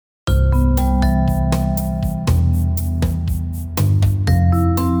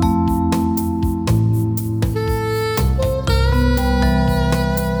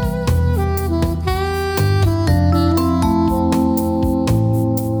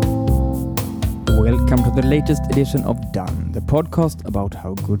welcome to the latest edition of Done, the podcast about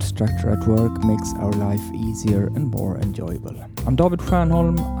how good structure at work makes our life easier and more enjoyable. I'm David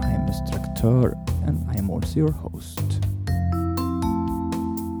Stjernholm, I am a structeur, and I am also your host.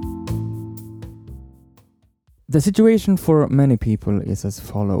 The situation for many people is as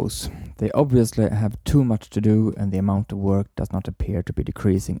follows. They obviously have too much to do and the amount of work does not appear to be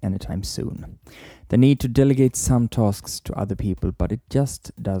decreasing anytime soon. They need to delegate some tasks to other people, but it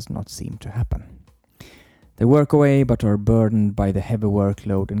just does not seem to happen. They work away but are burdened by the heavy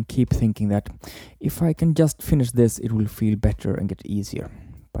workload and keep thinking that if I can just finish this, it will feel better and get easier.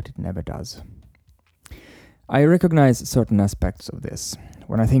 But it never does. I recognize certain aspects of this.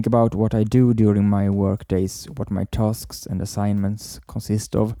 When I think about what I do during my work days, what my tasks and assignments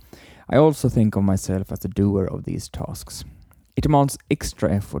consist of, I also think of myself as the doer of these tasks. It demands extra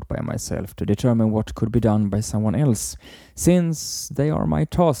effort by myself to determine what could be done by someone else, since they are my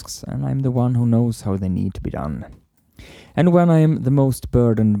tasks and I'm the one who knows how they need to be done. And when I am the most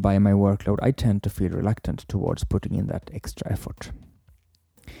burdened by my workload, I tend to feel reluctant towards putting in that extra effort.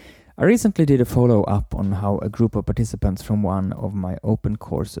 I recently did a follow-up on how a group of participants from one of my open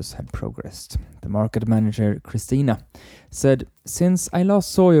courses had progressed. The market manager, Christina, said, "Since I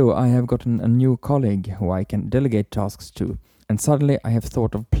last saw you, I have gotten a new colleague who I can delegate tasks to, and suddenly I have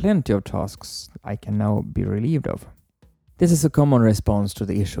thought of plenty of tasks I can now be relieved of." This is a common response to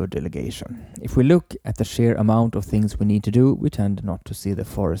the issue of delegation. If we look at the sheer amount of things we need to do, we tend not to see the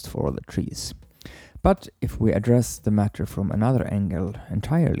forest for all the trees. But if we address the matter from another angle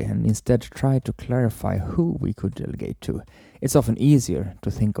entirely and instead try to clarify who we could delegate to, it's often easier to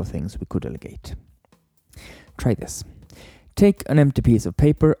think of things we could delegate. Try this. Take an empty piece of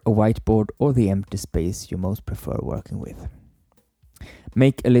paper, a whiteboard, or the empty space you most prefer working with.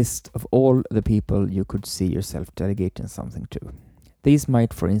 Make a list of all the people you could see yourself delegating something to. These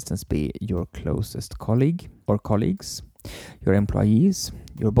might, for instance, be your closest colleague or colleagues, your employees,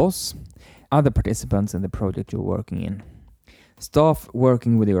 your boss, other participants in the project you're working in, staff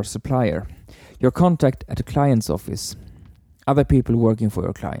working with your supplier, your contact at a client's office, other people working for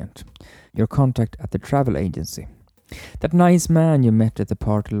your client, your contact at the travel agency, that nice man you met at the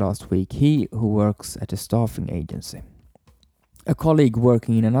party last week, he who works at a staffing agency, a colleague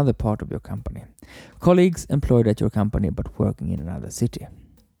working in another part of your company, colleagues employed at your company but working in another city.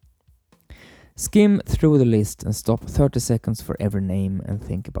 Skim through the list and stop 30 seconds for every name and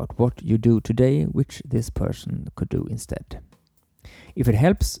think about what you do today which this person could do instead. If it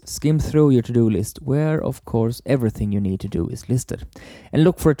helps, skim through your to-do list where, of course, everything you need to do is listed, and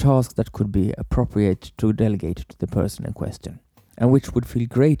look for a task that could be appropriate to delegate to the person in question, and which would feel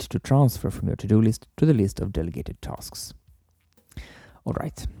great to transfer from your to-do list to the list of delegated tasks.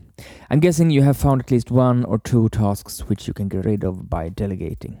 Alright, I'm guessing you have found at least one or two tasks which you can get rid of by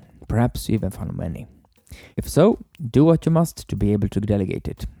delegating. Perhaps you even found many. If so, do what you must to be able to delegate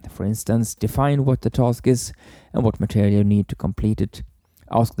it. For instance, define what the task is and what material you need to complete it.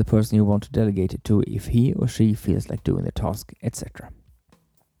 Ask the person you want to delegate it to if he or she feels like doing the task, etc.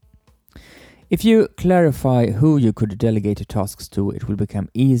 If you clarify who you could delegate tasks to, it will become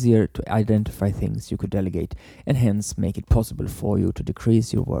easier to identify things you could delegate and hence make it possible for you to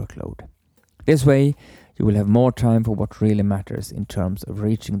decrease your workload. This way, you will have more time for what really matters in terms of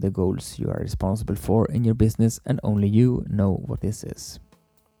reaching the goals you are responsible for in your business, and only you know what this is.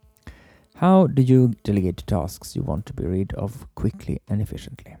 How do you delegate tasks you want to be rid of quickly and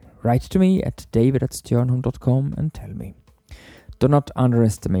efficiently? Write to me at david@stjernholm.com and tell me. Do not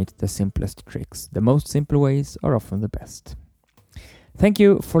underestimate the simplest tricks. The most simple ways are often the best. Thank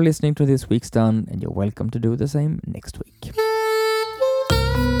you for listening to this week's Done, and you're welcome to do the same next week.